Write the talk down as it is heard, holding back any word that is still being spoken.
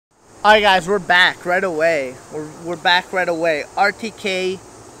Alright guys, we're back right away. We're back right away. RTK,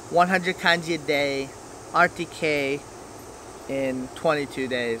 100 kanji a day. RTK in 22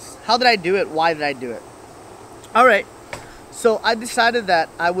 days. How did I do it? Why did I do it? Alright, so I decided that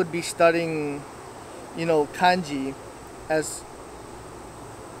I would be studying, kanji as,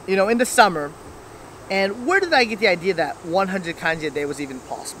 in the summer. And where did I get the idea that 100 kanji a day was even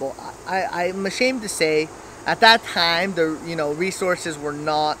possible? I'm ashamed to say, at that time, the resources were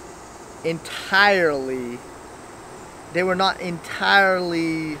not entirely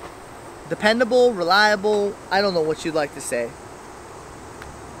dependable, reliable. I don't know what you'd like to say.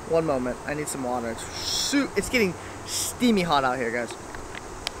 One moment, I need some water. It's getting steamy hot out here, guys.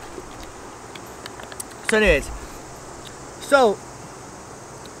 So anyways,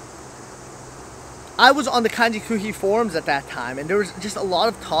 I was on the Kanji Kuhi forums at that time, and there was just a lot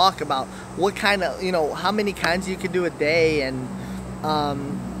of talk about what kind of, how many kanji you could do a day, and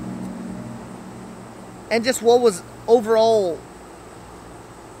just what was overall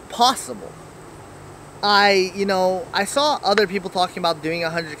possible. I saw other people talking about doing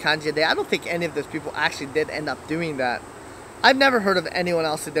 100 kanji a day. I don't think any of those people actually did end up doing that. I've never heard of anyone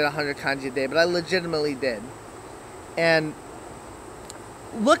else who did 100 kanji a day, but I legitimately did. And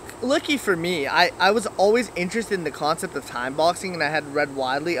lucky for me, I was always interested in the concept of time boxing, and I had read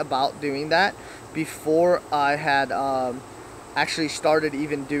widely about doing that before I had actually started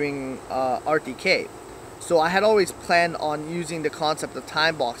even doing RTK. So I had always planned on using the concept of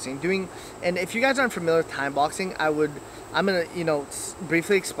time boxing, and if you guys aren't familiar with time boxing, I'm gonna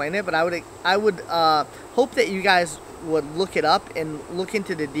briefly explain it, but I would hope that you guys would look it up and look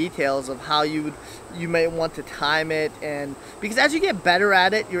into the details of how you may want to time it, and because as you get better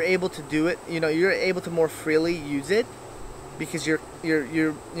at it, you're able to do it. You're able to more freely use it because you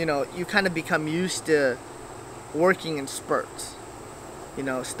kind of become used to working in spurts,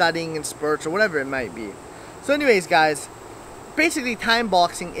 studying in spurts or whatever it might be. So anyways, guys, basically time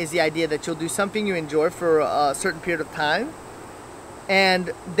boxing is the idea that you'll do something you enjoy for a certain period of time,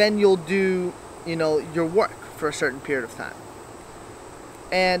 and then you'll do, your work for a certain period of time.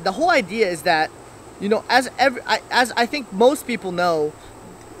 And the whole idea is that, as I think most people know,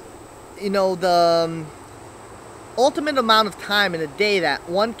 the ultimate amount of time in a day that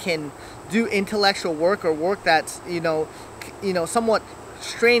one can do intellectual work or work that's, somewhat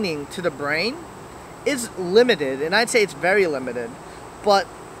straining to the brain is limited, and I'd say it's very limited. But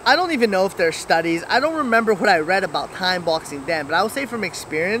I don't even know if there's studies. I don't remember what I read about time boxing then, but I will say from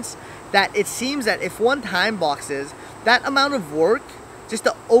experience that it seems that if one time boxes, that amount of work, just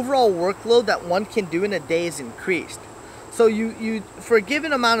the overall workload that one can do in a day is increased. So you for a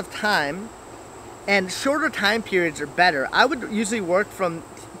given amount of time, and shorter time periods are better. I would usually work from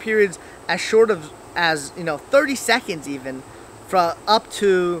periods as short as 30 seconds even, from up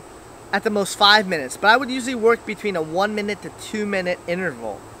to at the most 5 minutes, but I would usually work between a 1 minute to 2 minute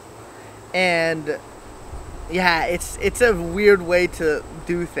interval. And yeah, it's a weird way to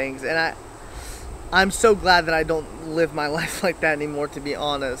do things, and I'm so glad that I don't live my life like that anymore, to be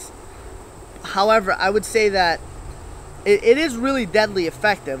honest. However, I would say that it is really deadly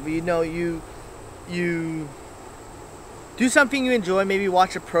effective. You do something you enjoy, maybe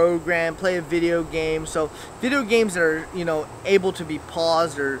watch a program, play a video game. So video games that are able to be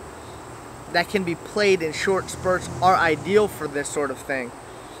paused or that can be played in short spurts are ideal for this sort of thing.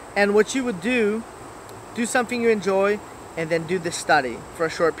 And what you would do something you enjoy, and then do the study for a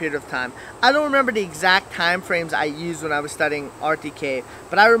short period of time. I don't remember the exact time frames I used when I was studying RTK,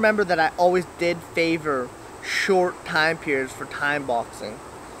 but I remember that I always did favor short time periods for time boxing.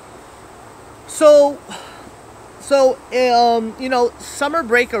 So summer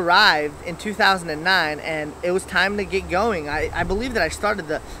break arrived in 2009, and it was time to get going. I believe that I started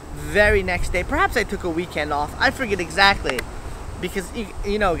the very next day. Perhaps I took a weekend off. I forget exactly, because,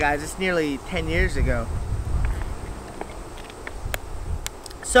 guys, it's nearly 10 years ago.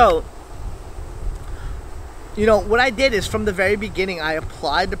 So, what I did is from the very beginning, I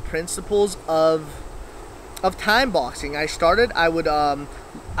applied the principles of time boxing. I would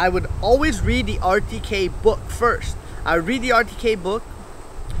always read the RTK book first. I would read the RTK book,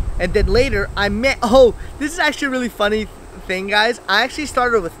 and then later this is actually a really funny thing, guys. I actually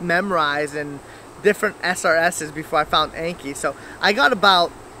started with Memrise and different SRSs before I found Anki. So I got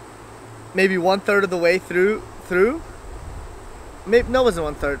about maybe 1/3 of the way through. Maybe, no, it wasn't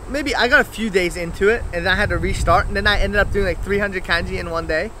 1/3. Maybe I got a few days into it, and then I had to restart, and then I ended up doing like 300 kanji in one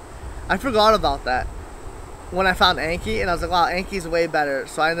day. I forgot about that when I found Anki, and I was like, wow, Anki's way better,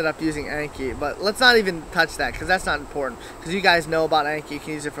 so I ended up using Anki. But let's not even touch that, because that's not important, because you guys know about Anki. You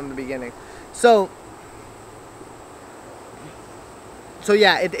can use it from the beginning. So So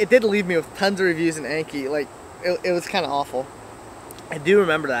yeah, it did leave me with tons of reviews in Anki. Like, it was kind of awful. I do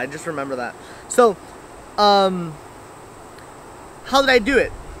remember that. I just remember that. So, how did I do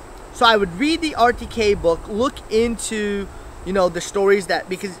it? So I would read the RTK book, look into, you know, the stories that,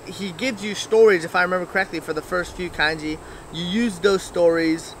 because he gives you stories, if I remember correctly, for the first few kanji. You use those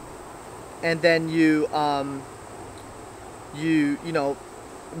stories, and then you know,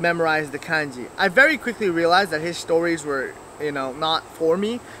 memorize the kanji. I very quickly realized that his stories were, you know, not for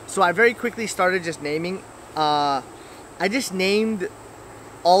me. So I very quickly started just naming. I just named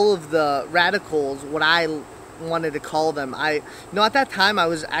all of the radicals what I wanted to call them. You know, at that time I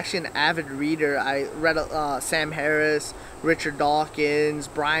was actually an avid reader. I read Sam Harris, Richard Dawkins,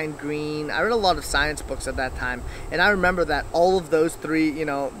 Brian Greene. I read a lot of science books at that time, and I remember that all of those three, you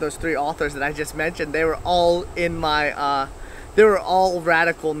know, those three authors that I just mentioned, they were all in my they were all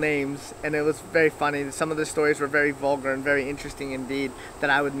radical names, and it was very funny. Some of the stories were very vulgar and very interesting indeed that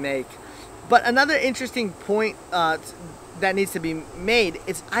I would make. But another interesting point that needs to be made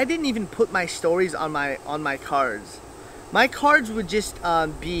is I didn't even put my stories on my cards. My cards would just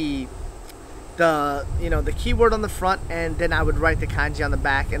be the, you know, the keyword on the front, and then I would write the kanji on the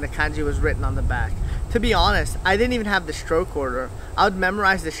back, and the kanji was written on the back. To be honest, I didn't even have the stroke order. I would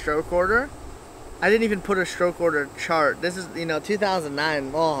memorize the stroke order. I didn't even put a stroke order chart. This is, you know,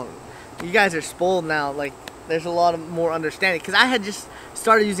 2009. Oh, you guys are spoiled now. Like, there's a lot of more understanding, because I had just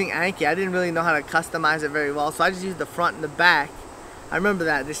started using Anki. I didn't really know how to customize it very well, so I just used the front and the back. I remember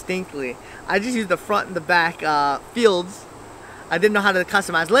that distinctly. I just used the front and the back fields. I didn't know how to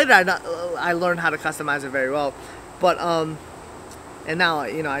customize. Later, I learned how to customize it very well. But and now,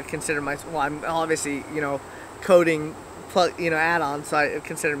 you know, I consider myself, well, I'm obviously, you know, coding, you know, add-ons, so I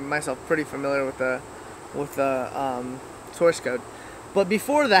consider myself pretty familiar with the source code. But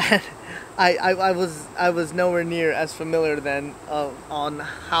before that, I was nowhere near as familiar then on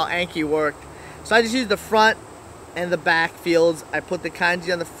how Anki worked. So I just used the front and the back fields. I put the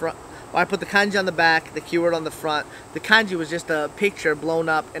kanji on the front. Well, I put the kanji on the back, the keyword on the front. The kanji was just a picture blown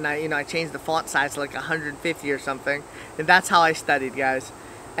up, and I changed the font size to like 150 or something, and that's how I studied, guys.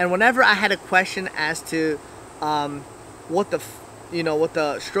 And whenever I had a question as to what the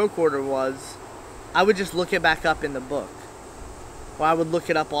stroke order was, I would just look it back up in the book, or I would look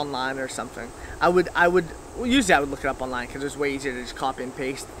it up online or something. Usually I would look it up online because it was way easier to just copy and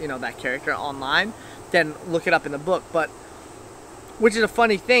paste, you know, that character online than look it up in the book. But which is a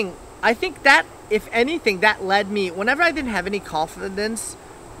funny thing. I think that, if anything, that led me, whenever I didn't have any confidence,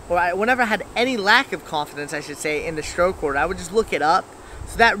 or whenever I had any lack of confidence, I should say, in the stroke order, I would just look it up.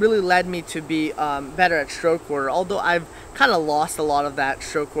 So that really led me to be better at stroke order, although I've kind of lost a lot of that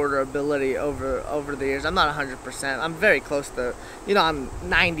stroke order ability over the years. I'm not 100%. I'm very close to, you know, I'm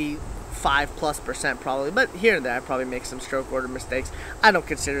 95+% probably, but here and there I probably make some stroke order mistakes. I don't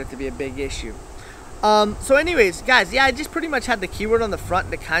consider it to be a big issue. So anyways, guys, yeah, I just pretty much had the keyword on the front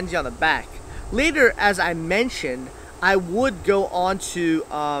and the kanji on the back. Later, as I mentioned, I would go on to,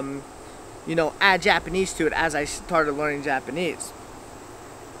 you know, add Japanese to it as I started learning Japanese.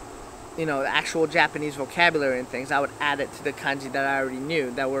 You know, the actual Japanese vocabulary and things, I would add it to the kanji that I already knew,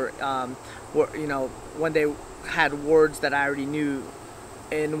 that were, you know, when they had words that I already knew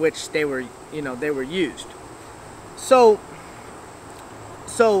in which they were, you know, they were used. So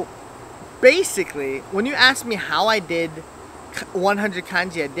basically, when you ask me how I did 100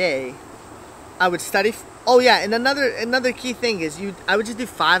 kanji a day, I would study. Oh yeah, and another key thing is I would just do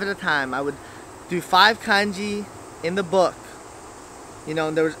 5 at a time. I would do 5 kanji in the book. You know,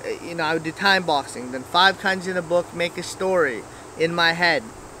 and there was, you know, I would do time boxing. Then 5 kanji in the book, make a story in my head.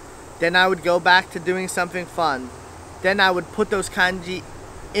 Then I would go back to doing something fun. Then I would put those kanji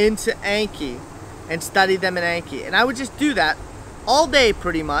into Anki and study them in Anki. And I would just do that all day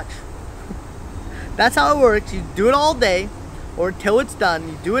pretty much. That's how it works. You do it all day, or until it's done.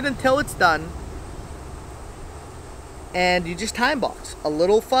 You do it until it's done, and you just time box. A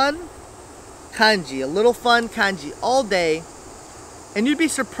little fun kanji, a little fun kanji all day, and you'd be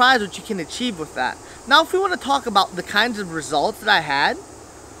surprised what you can achieve with that. Now, if we want to talk about the kinds of results that I had,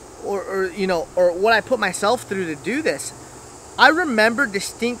 or you know, or what I put myself through to do this, I remember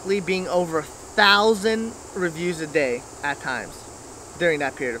distinctly being over 1,000 reviews a day at times during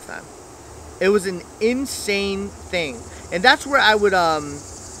that period of time. It was an insane thing. And that's where I would,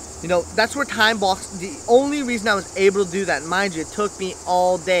 you know, that's where time box, the only reason I was able to do that, mind you, it took me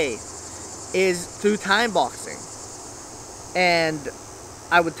all day, is through time boxing. And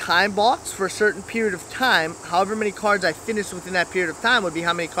I would time box for a certain period of time. However many cards I finished within that period of time would be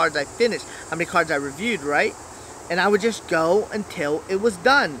how many cards I finished, how many cards I reviewed, right? And I would just go until it was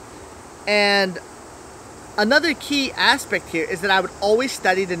done. And another key aspect here is that I would always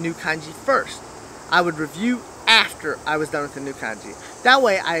study the new kanji first. I would review after I was done with the new kanji. That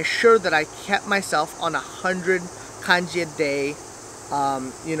way I assured that I kept myself on 100 kanji a day,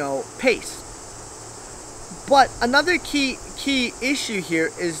 you know, pace. But another key issue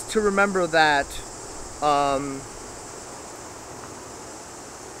here is to remember that,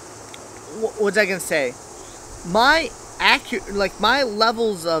 what was I gonna say? My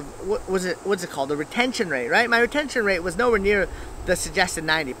levels of what's it called? The retention rate, right? My retention rate was nowhere near the suggested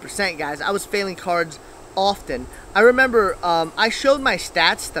 90%, guys. I was failing cards often. I remember I showed my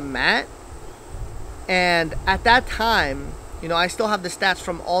stats to Matt, and at that time, you know, I still have the stats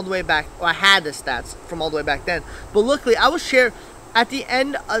from all the way back. Or I had the stats from all the way back then. But luckily, I will share at the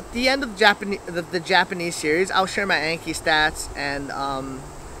end of the Japanese series. I'll share my Anki stats and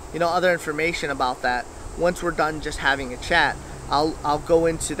you know, other information about that. Once we're done just having a chat, I'll go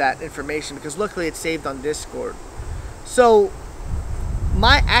into that information because luckily it's saved on Discord. So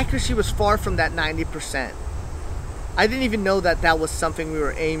my accuracy was far from that 90%. I didn't even know that that was something we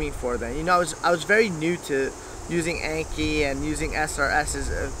were aiming for then. You know, I was very new to using Anki and using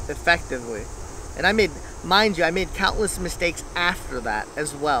SRSs effectively. And I made, mind you, I made countless mistakes after that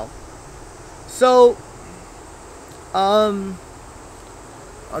as well. So, I'm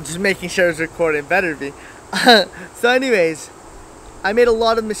just making sure it's recording, better be. So anyways, I made a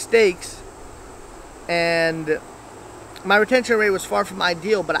lot of mistakes and my retention rate was far from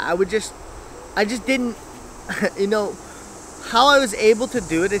ideal, but I just didn't, you know, how I was able to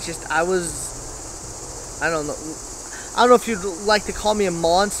do it, it's just, I don't know if you'd like to call me a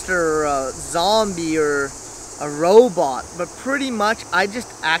monster or a zombie or a robot, but pretty much I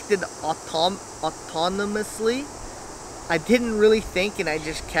just acted autonomously. I didn't really think and I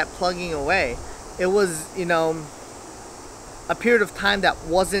just kept plugging away. It was, you know, a period of time that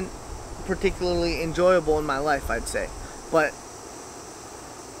wasn't particularly enjoyable in my life, I'd say. But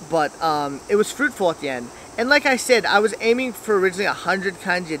it was fruitful at the end. And like I said, I was aiming for originally 100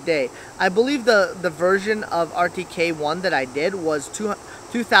 kanji a day. I believe the version of RTK 1 that I did was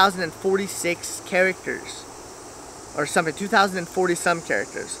 2,046 characters. Or something, 2,040 some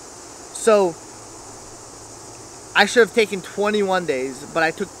characters. So, I should have taken 21 days, but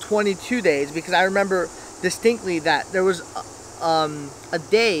I took 22 days because I remember distinctly that there was a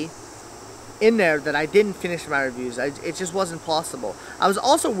day in there that I didn't finish my reviews. It just wasn't possible. I was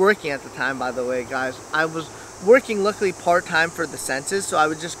also working at the time, by the way, guys. I was working luckily part-time for the census, so I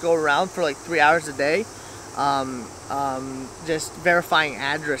would just go around for like 3 hours a day, just verifying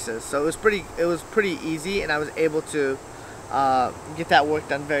addresses. So it was pretty easy, and I was able to get that work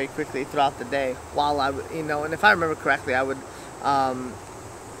done very quickly throughout the day while I would, you know, and if I remember correctly, I would,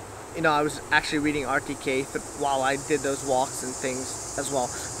 you know, I was actually reading RTK while I did those walks and things as well.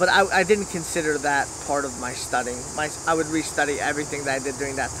 But I didn't consider that part of my studying. I would restudy everything that I did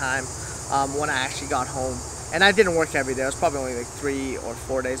during that time when I actually got home. And I didn't work every day. It was probably only like 3 or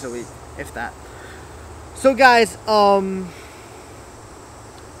 4 days a week, if that. So guys, so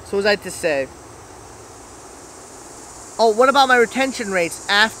what was I to say? Oh, what about my retention rates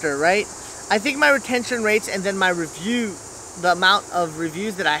after, right? I think my retention rates and then my review, the amount of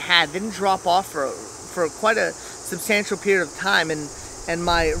reviews that I had didn't drop off for quite a substantial period of time, and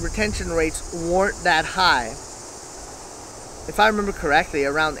my retention rates weren't that high. If I remember correctly,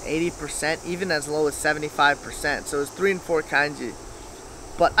 around 80%, even as low as 75%. So it was 3 and 4 kanji.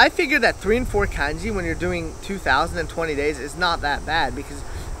 But I figured that 3 and 4 kanji when you're doing 2,020 days is not that bad, because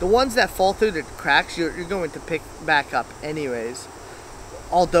the ones that fall through the cracks, you're going to pick back up anyways.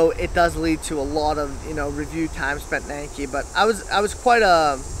 Although it does lead to a lot of, you know, review time spent in Anki. But I was a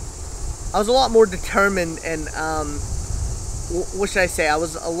lot more determined, and what should I say? I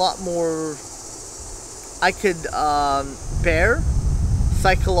was a lot more. I could bear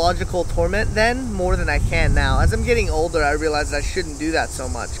psychological torment then more than I can now. As I'm getting older, I realize that I shouldn't do that so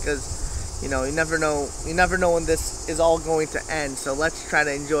much, because, you know, you never know when this is all going to end. So let's try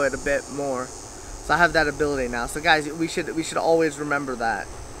to enjoy it a bit more. So I have that ability now. So guys, we should always remember that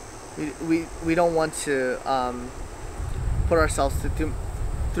we don't want to put ourselves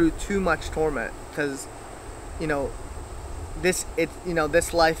through too much torment, because, you know, this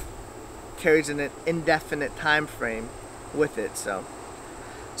life carries an indefinite time frame with it.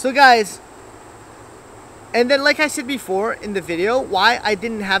 So guys, and then like I said before in the video, why I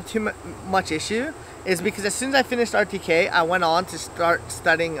didn't have too much issue is because as soon as I finished RTK, I went on to start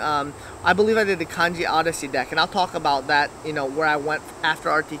studying, I believe I did the Kanji Odyssey deck, and I'll talk about that, you know, where I went after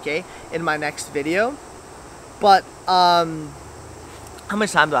RTK in my next video. But, how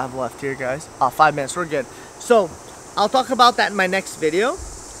much time do I have left here, guys? 5 minutes, we're good. So, I'll talk about that in my next video.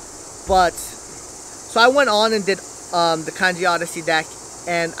 But, So I went on and did the Kanji Odyssey deck,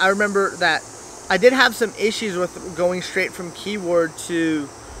 and I remember that I did have some issues with going straight from keyword to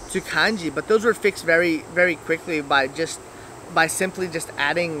kanji, but those were fixed very, very quickly by simply just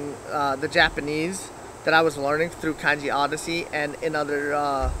adding the Japanese that I was learning through Kanji Odyssey and in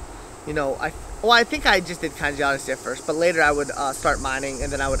other, you know, I think I just did Kanji Odyssey at first, but later I would start mining, and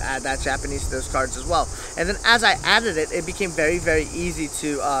then I would add that Japanese to those cards as well. And then as I added it, it became very, very easy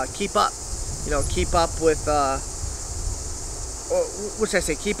to keep up. You know, keep up with, what should I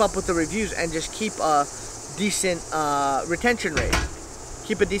say, keep up with the reviews and just keep a decent retention rate.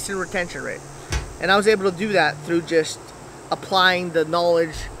 Keep a decent retention rate. And I was able to do that through just applying the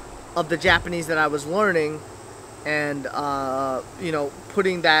knowledge of the Japanese that I was learning, and you know,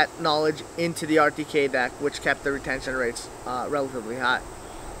 putting that knowledge into the RTK deck, which kept the retention rates relatively high.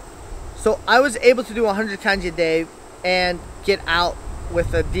 So I was able to do 100 kanji a day and get out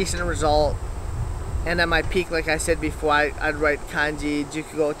with a decent result. And at my peak, like I said before, I'd write kanji,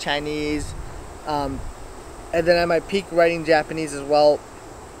 jukugo, Chinese, and then at my peak writing Japanese as well.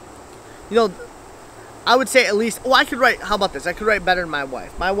 You know, I would say at least, I could write, how about this? I could write better than my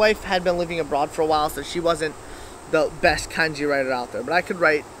wife. My wife had been living abroad for a while, so she wasn't the best kanji writer out there, but I could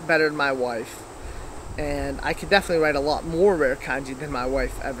write better than my wife. And I could definitely write a lot more rare kanji than my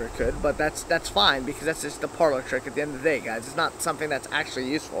wife ever could, but that's fine, because that's just a parlor trick at the end of the day, guys. It's not something that's actually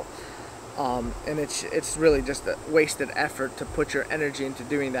useful. And it's really just a wasted effort to put your energy into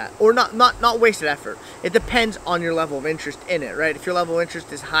doing that, or not wasted effort. It depends on your level of interest in it, right? If your level of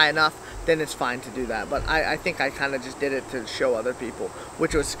interest is high enough, then it's fine to do that. But I think I kind of just did it to show other people,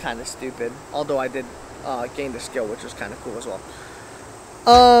 which was kind of stupid. Although I did gain the skill, which was kind of cool as well.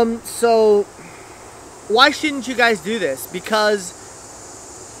 So why shouldn't you guys do this? Because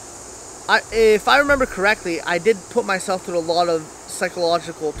if I remember correctly, I did put myself through a lot of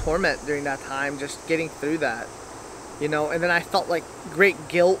psychological torment during that time, just getting through that, you know. And then I felt like great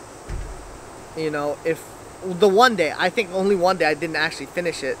guilt, you know, if the one day, I think only one day I didn't actually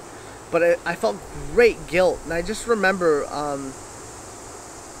finish it, but I felt great guilt. And I just remember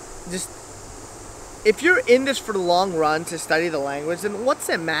just, if you're in this for the long run to study the language, then what's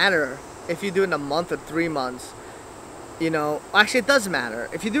it matter if you do it in a month or 3 months? You know, actually it does matter.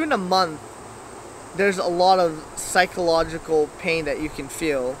 If you do it in a month, there's a lot of psychological pain that you can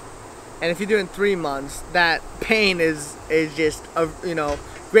feel, and if you do it in 3 months, that pain is just you know,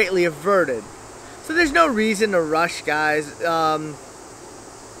 greatly averted. So there's no reason to rush, guys.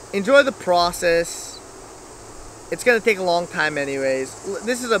 Enjoy the process. It's gonna take a long time anyways.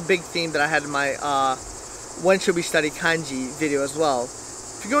 This is a big theme that I had in my when should we study kanji video as well.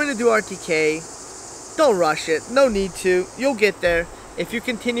 If you're going to do RTK, don't rush it. No need to. You'll get there. If you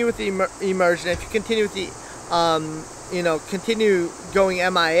continue with the immersion, if you continue with the, you know, continue going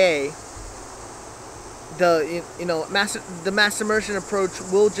MIA, the mass immersion approach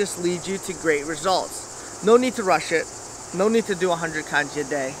will just lead you to great results. No need to rush it. No need to do 100 kanji a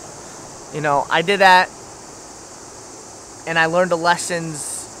day. You know, I did that, and I learned the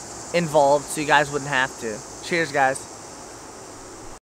lessons involved, so you guys wouldn't have to. Cheers, guys.